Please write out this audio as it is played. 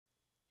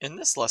In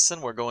this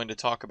lesson, we're going to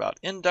talk about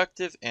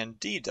inductive and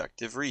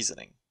deductive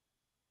reasoning.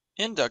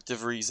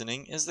 Inductive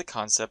reasoning is the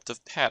concept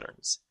of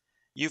patterns.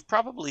 You've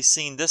probably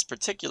seen this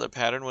particular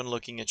pattern when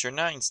looking at your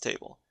nines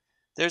table.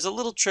 There's a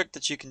little trick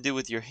that you can do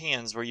with your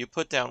hands where you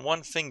put down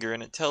one finger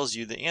and it tells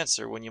you the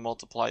answer when you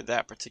multiply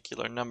that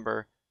particular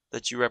number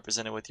that you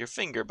represented with your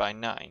finger by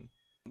 9.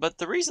 But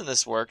the reason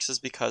this works is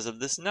because of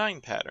this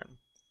 9 pattern.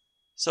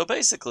 So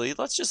basically,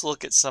 let's just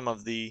look at some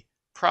of the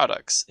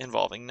products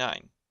involving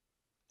 9.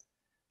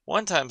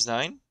 1 times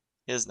 9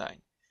 is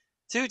 9.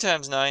 2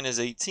 times 9 is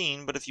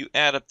 18, but if you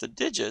add up the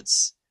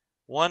digits,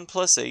 1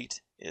 plus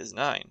 8 is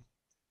 9.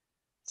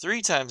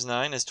 3 times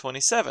 9 is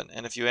 27,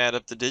 and if you add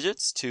up the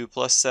digits, 2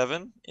 plus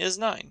 7 is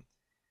 9.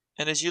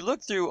 And as you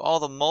look through all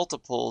the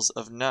multiples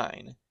of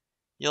 9,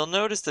 you'll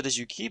notice that as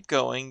you keep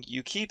going,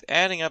 you keep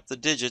adding up the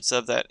digits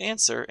of that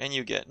answer, and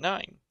you get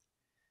 9.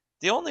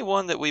 The only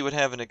one that we would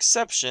have an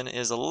exception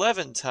is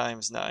 11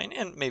 times 9,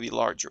 and maybe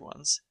larger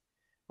ones,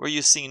 where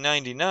you see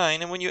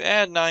 99, and when you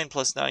add 9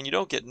 plus 9, you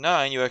don't get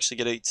 9, you actually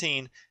get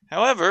 18.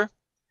 However,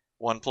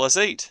 1 plus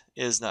 8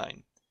 is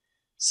 9.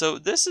 So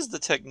this is the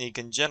technique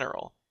in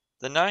general.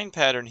 The 9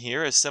 pattern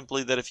here is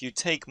simply that if you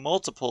take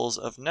multiples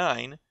of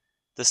 9,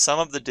 the sum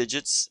of the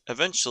digits,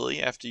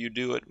 eventually, after you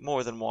do it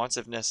more than once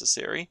if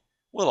necessary,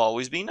 will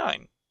always be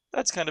 9.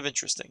 That's kind of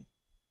interesting.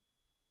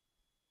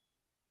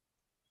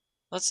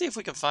 Let's see if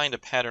we can find a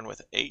pattern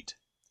with 8.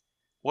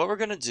 What we're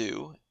going to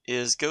do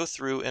is go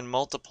through and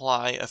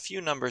multiply a few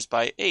numbers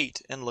by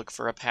 8 and look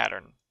for a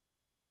pattern.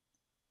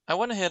 I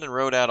went ahead and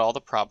wrote out all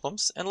the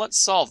problems, and let's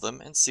solve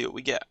them and see what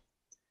we get.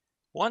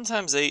 1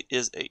 times 8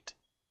 is 8.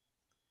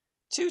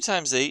 2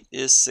 times 8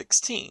 is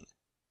 16.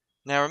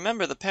 Now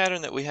remember, the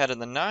pattern that we had in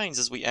the 9s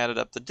is we added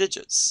up the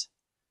digits.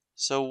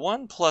 So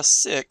 1 plus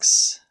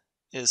 6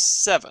 is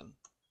 7.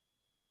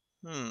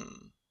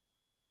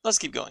 Let's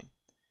keep going.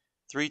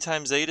 3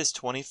 times 8 is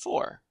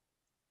 24.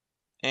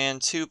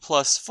 And 2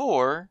 plus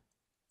 4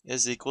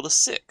 is equal to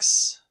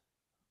 6.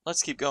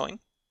 Let's keep going.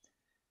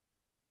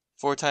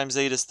 4 times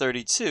 8 is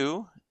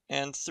 32,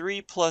 and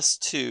 3 plus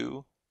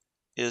 2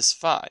 is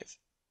 5.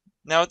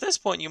 Now at this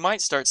point you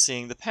might start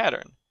seeing the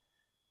pattern.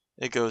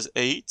 It goes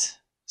 8,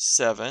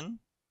 7,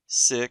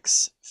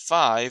 6,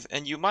 5,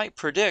 and you might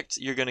predict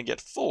you're going to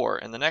get 4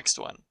 in the next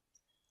one.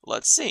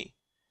 Let's see.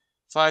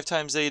 5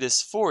 times 8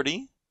 is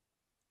 40,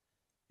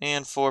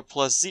 and 4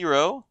 plus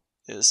 0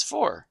 is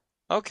 4.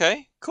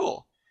 Okay,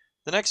 cool.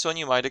 The next one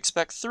you might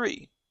expect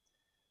 3.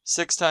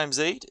 6 times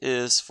 8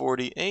 is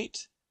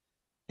 48,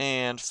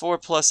 and 4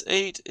 plus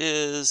 8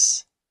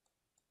 is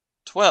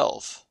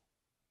 12.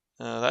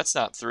 That's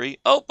not 3.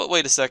 Oh, but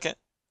wait a second.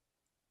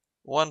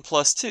 1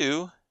 plus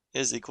 2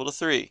 is equal to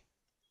 3.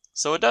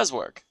 So it does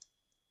work.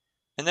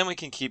 And then we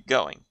can keep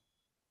going.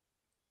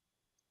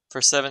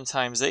 For 7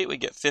 times 8, we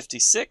get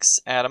 56.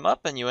 Add them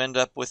up, and you end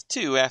up with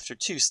 2 after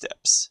 2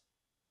 steps.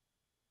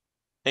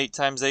 8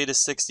 times 8 is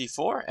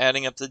 64.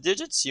 Adding up the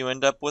digits, you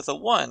end up with a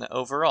 1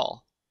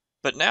 overall.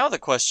 But now the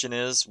question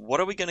is,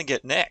 what are we going to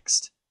get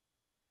next?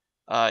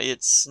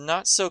 It's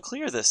not so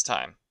clear this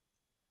time.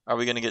 Are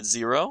we going to get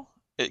 0?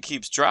 It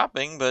keeps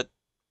dropping, but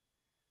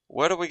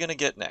what are we going to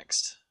get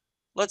next?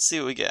 Let's see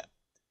what we get.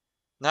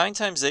 9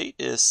 times 8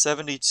 is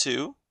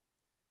 72,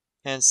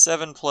 and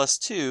 7 plus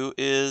 2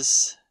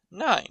 is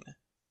 9.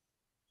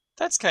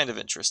 That's kind of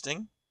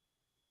interesting.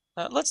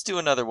 Let's do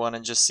another one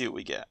and just see what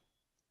we get.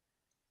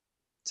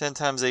 10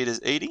 times 8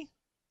 is 80,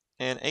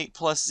 and 8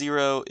 plus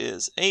 0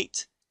 is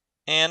 8.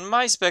 And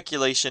my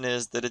speculation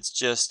is that it's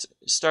just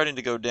starting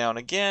to go down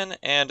again,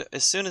 and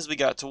as soon as we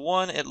got to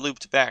 1, it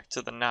looped back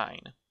to the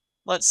 9.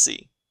 Let's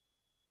see.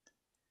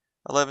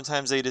 11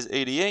 times 8 is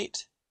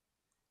 88.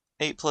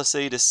 8 plus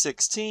 8 is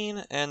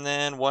 16, and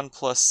then 1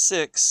 plus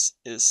 6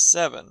 is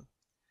 7.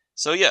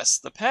 So yes,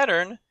 the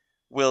pattern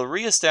will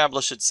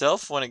reestablish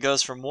itself. When it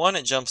goes from 1,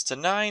 it jumps to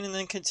 9, and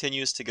then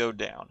continues to go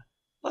down.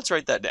 Let's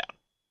write that down.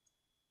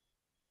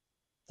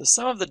 The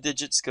sum of the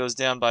digits goes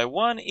down by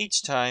 1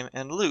 each time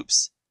and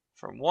loops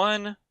from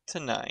 1 to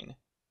 9.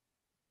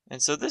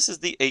 And so this is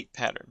the 8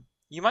 pattern.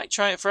 You might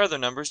try it for other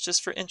numbers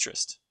just for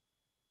interest.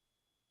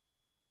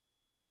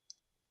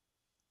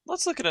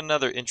 Let's look at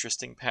another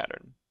interesting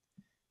pattern.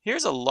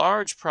 Here's a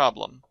large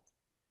problem.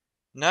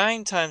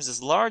 9 times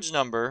this large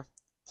number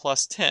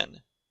plus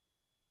 10.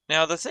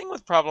 Now the thing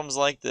with problems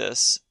like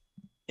this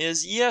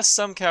is, yes,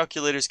 some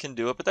calculators can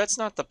do it, but that's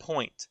not the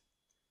point.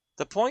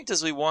 The point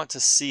is we want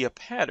to see a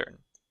pattern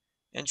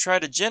and try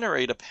to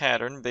generate a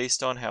pattern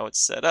based on how it's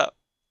set up.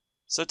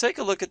 So take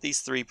a look at these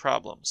 3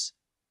 problems.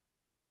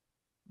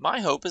 My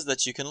hope is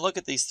that you can look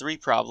at these 3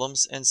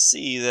 problems and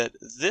see that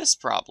this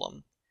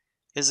problem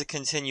is a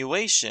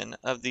continuation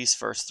of these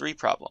first 3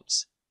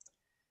 problems.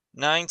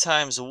 9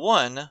 times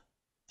 1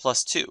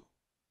 plus 2.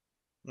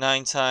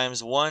 9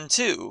 times 1,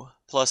 2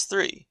 plus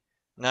 3.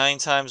 9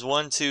 times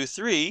 1, 2,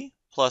 3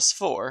 plus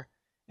 4.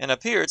 And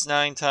up here it's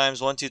 9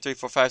 times 1, 2, 3,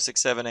 4, 5,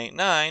 6, 7, 8,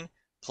 9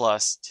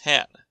 plus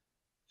 10.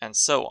 And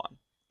so on.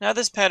 Now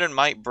this pattern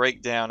might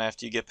break down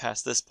after you get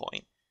past this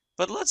point,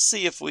 but let's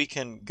see if we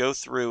can go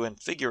through and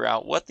figure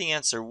out what the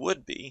answer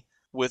would be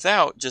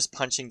without just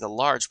punching the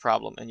large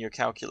problem in your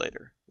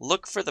calculator.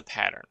 Look for the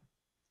pattern.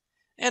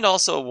 And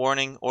also a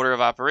warning, order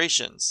of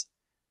operations.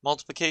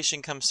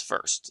 Multiplication comes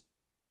first.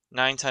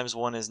 9 times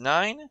 1 is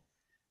 9.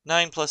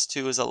 9 plus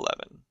 2 is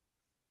 11.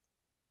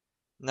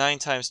 9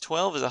 times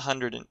 12 is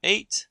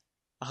 108.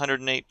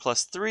 108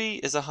 plus 3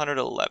 is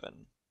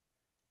 111.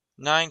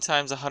 9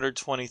 times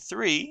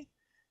 123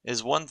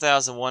 is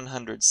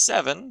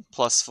 1,107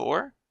 plus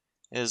 4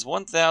 is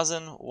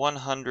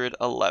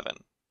 1,111.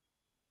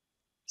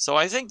 So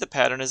I think the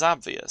pattern is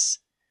obvious.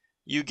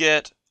 You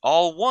get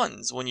all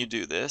ones when you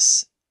do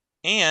this,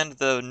 and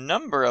the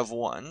number of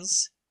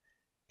ones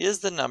is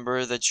the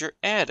number that you're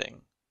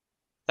adding.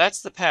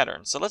 That's the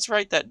pattern, so let's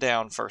write that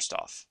down first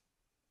off.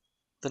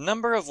 The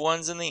number of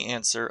ones in the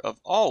answer of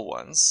all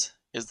ones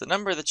is the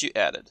number that you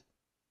added.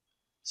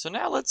 So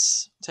now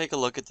let's take a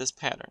look at this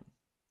pattern.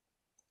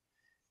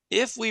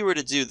 If we were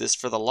to do this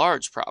for the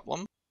large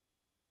problem,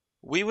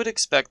 we would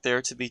expect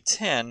there to be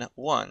 10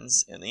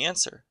 ones in the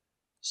answer.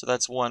 So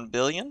that's 1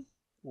 billion,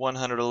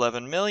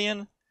 111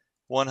 million,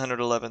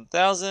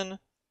 111,000,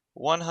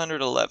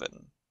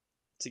 111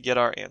 to get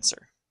our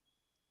answer.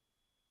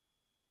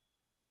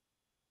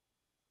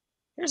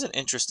 Here's an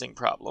interesting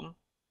problem.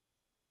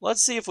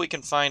 Let's see if we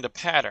can find a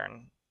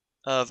pattern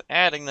of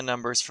adding the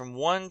numbers from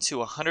 1 to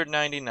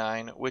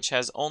 199, which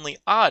has only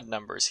odd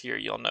numbers here,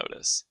 you'll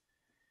notice.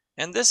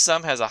 And this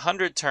sum has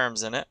 100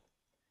 terms in it.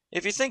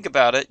 If you think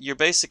about it, you're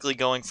basically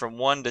going from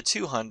 1 to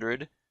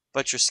 200,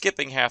 but you're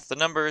skipping half the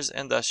numbers,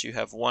 and thus you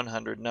have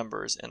 100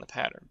 numbers in the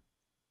pattern.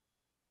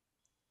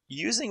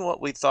 Using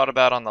what we thought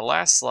about on the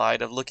last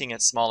slide of looking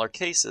at smaller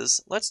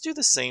cases, let's do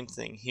the same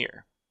thing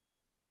here.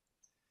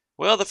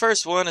 Well, the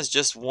first one is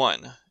just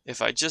 1.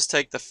 If I just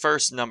take the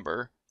first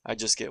number, I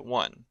just get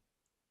 1.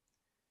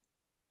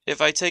 If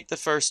I take the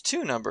first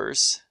 2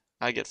 numbers,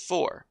 I get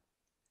 4.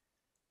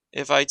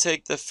 If I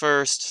take the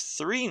first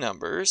 3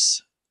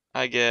 numbers,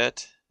 I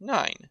get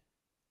 9.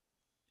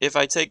 If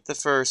I take the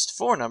first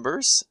 4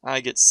 numbers, I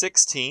get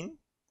 16.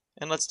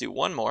 And let's do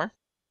one more.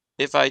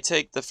 If I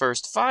take the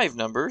first 5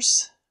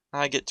 numbers,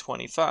 I get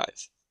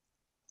 25.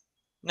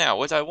 Now,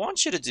 what I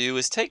want you to do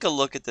is take a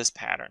look at this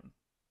pattern.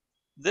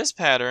 This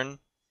pattern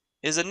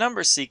is a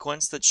number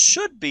sequence that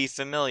should be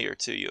familiar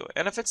to you,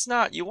 and if it's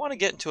not, you want to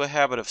get into a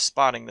habit of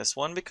spotting this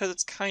one because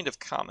it's kind of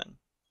common.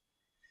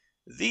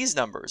 These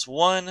numbers,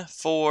 1,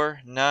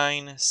 4,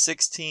 9,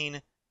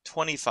 16,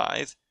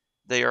 25,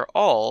 they are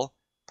all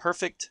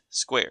perfect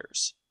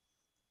squares.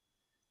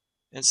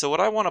 And so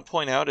what I want to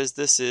point out is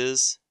this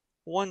is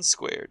 1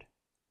 squared,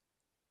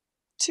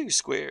 2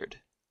 squared,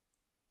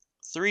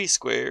 3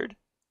 squared,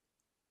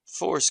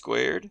 4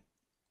 squared,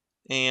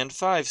 and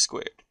 5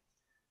 squared.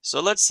 So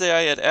let's say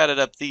I had added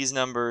up these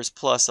numbers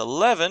plus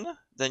 11,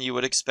 then you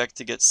would expect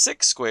to get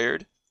 6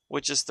 squared,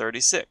 which is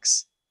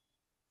 36.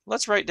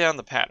 Let's write down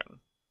the pattern.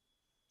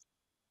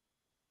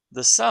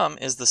 The sum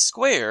is the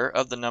square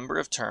of the number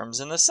of terms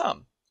in the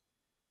sum.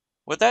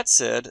 With that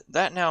said,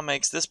 that now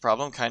makes this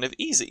problem kind of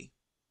easy.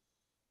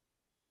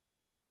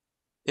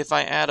 If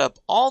I add up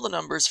all the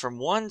numbers from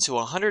 1 to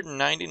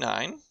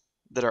 199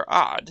 that are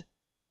odd,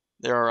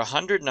 there are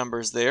 100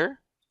 numbers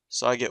there,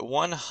 so I get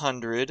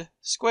 100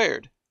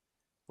 squared,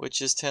 which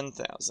is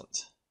 10,000.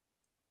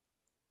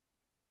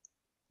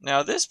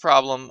 Now this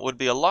problem would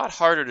be a lot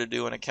harder to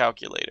do in a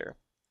calculator.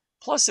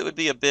 Plus it would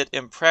be a bit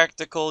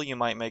impractical, you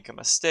might make a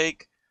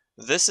mistake.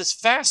 This is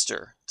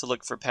faster to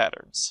look for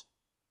patterns.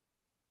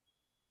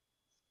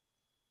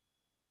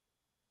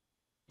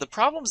 The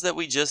problems that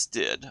we just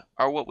did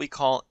are what we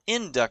call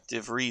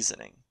inductive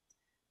reasoning.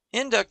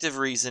 Inductive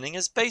reasoning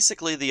is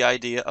basically the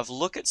idea of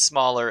look at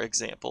smaller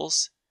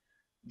examples,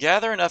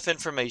 gather enough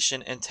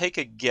information, and take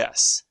a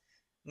guess.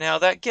 Now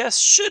that guess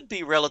should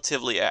be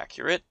relatively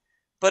accurate,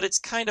 but it's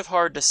kind of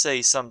hard to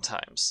say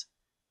sometimes.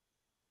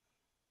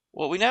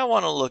 What we now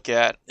want to look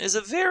at is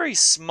a very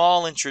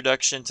small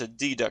introduction to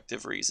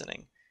deductive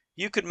reasoning.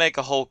 You could make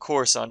a whole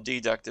course on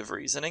deductive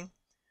reasoning,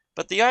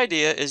 but the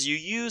idea is you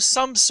use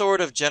some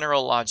sort of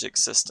general logic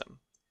system.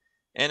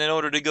 And in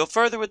order to go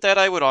further with that,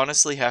 I would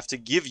honestly have to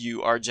give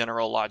you our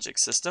general logic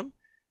system,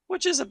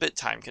 which is a bit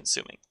time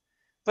consuming.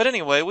 But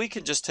anyway, we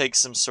can just take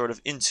some sort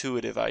of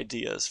intuitive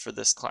ideas for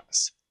this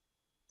class.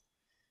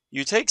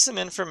 You take some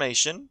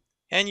information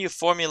and you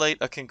formulate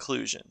a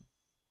conclusion.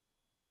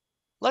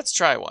 Let's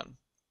try one.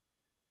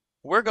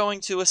 We're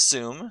going to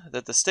assume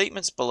that the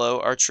statements below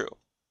are true.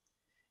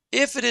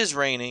 If it is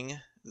raining,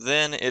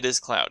 then it is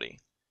cloudy.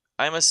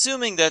 I'm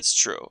assuming that's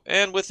true,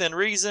 and within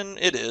reason,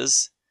 it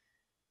is.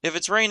 If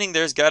it's raining,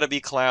 there's got to be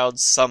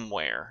clouds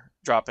somewhere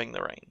dropping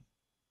the rain.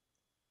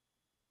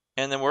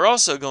 And then we're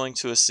also going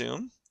to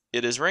assume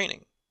it is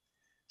raining.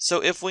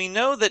 So if we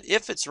know that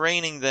if it's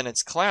raining, then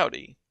it's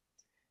cloudy,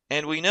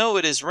 and we know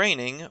it is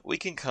raining, we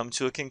can come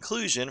to a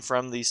conclusion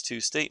from these two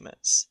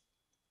statements.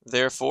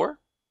 Therefore,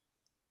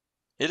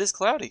 it is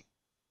cloudy.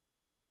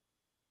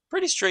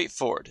 Pretty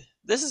straightforward.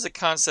 This is a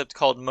concept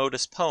called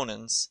modus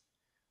ponens,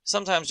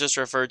 sometimes just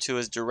referred to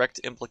as direct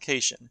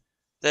implication,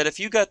 that if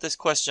you got this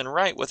question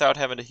right without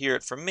having to hear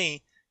it from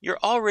me, you're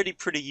already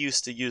pretty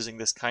used to using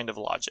this kind of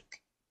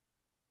logic.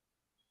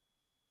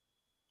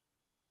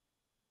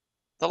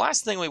 The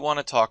last thing we want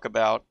to talk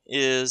about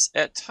is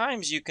at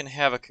times you can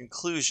have a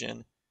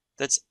conclusion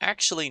that's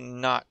actually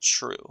not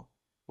true.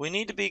 We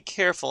need to be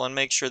careful and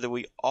make sure that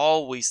we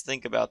always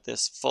think about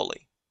this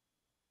fully.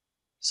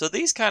 So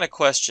these kind of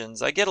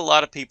questions, I get a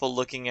lot of people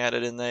looking at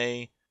it and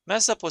they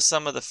mess up with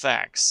some of the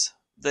facts.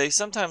 They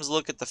sometimes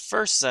look at the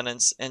first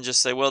sentence and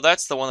just say, well,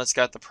 that's the one that's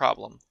got the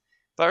problem.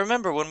 But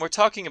remember, when we're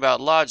talking about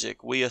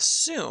logic, we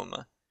assume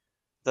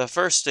the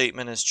first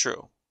statement is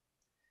true.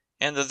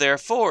 And the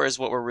therefore is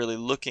what we're really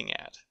looking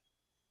at.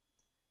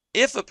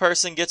 If a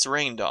person gets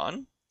rained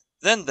on,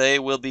 then they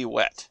will be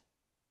wet.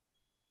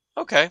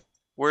 Okay,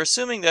 we're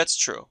assuming that's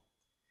true.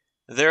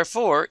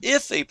 Therefore,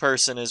 if a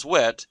person is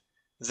wet,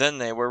 then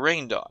they were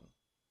rained on.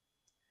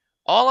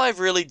 All I've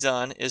really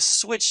done is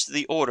switched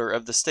the order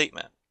of the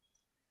statement.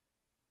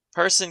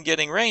 Person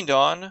getting rained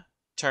on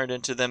turned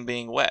into them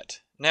being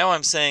wet. Now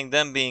I'm saying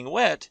them being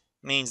wet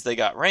means they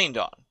got rained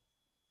on.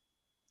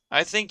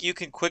 I think you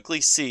can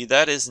quickly see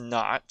that is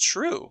not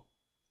true.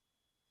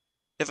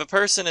 If a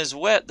person is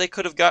wet, they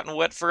could have gotten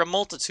wet for a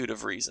multitude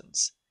of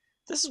reasons.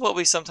 This is what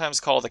we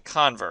sometimes call the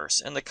converse,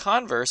 and the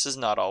converse is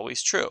not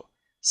always true.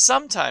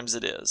 Sometimes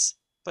it is,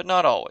 but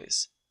not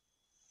always.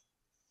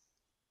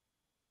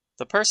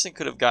 The person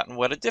could have gotten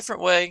wet a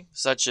different way,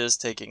 such as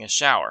taking a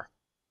shower.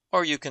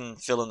 Or you can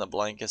fill in the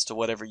blank as to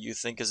whatever you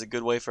think is a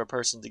good way for a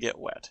person to get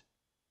wet.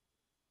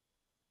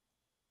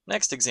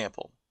 Next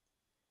example.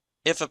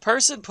 If a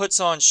person puts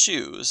on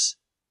shoes,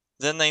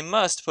 then they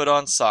must put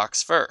on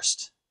socks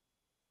first.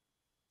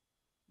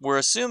 We're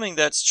assuming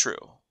that's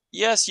true.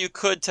 Yes, you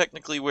could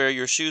technically wear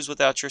your shoes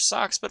without your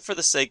socks, but for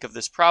the sake of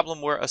this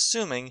problem, we're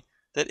assuming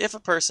that if a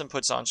person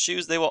puts on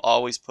shoes, they will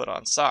always put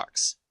on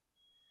socks.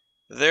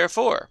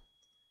 Therefore,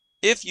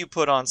 if you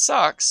put on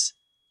socks,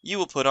 you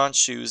will put on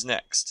shoes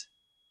next.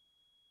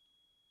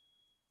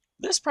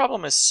 This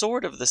problem is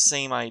sort of the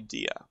same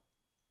idea.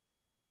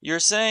 You're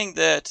saying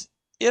that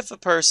if a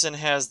person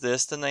has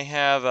this, then they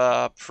have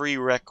a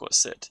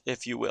prerequisite,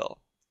 if you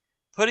will.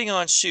 Putting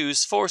on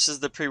shoes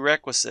forces the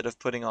prerequisite of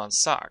putting on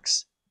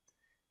socks.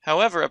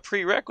 However, a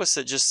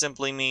prerequisite just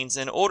simply means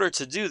in order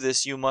to do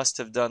this, you must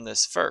have done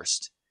this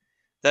first.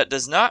 That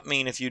does not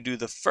mean if you do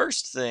the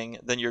first thing,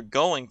 then you're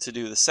going to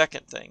do the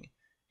second thing.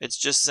 It's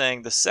just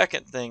saying the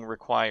second thing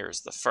requires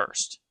the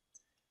first.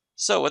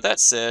 So with that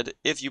said,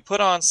 if you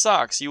put on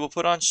socks, you will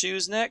put on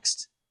shoes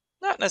next?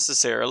 Not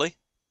necessarily.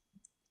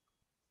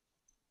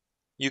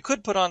 You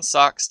could put on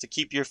socks to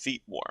keep your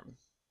feet warm.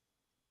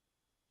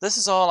 This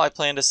is all I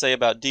plan to say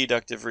about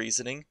deductive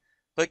reasoning,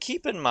 but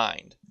keep in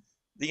mind,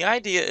 the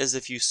idea is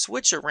if you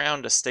switch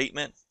around a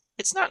statement,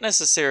 it's not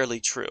necessarily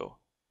true.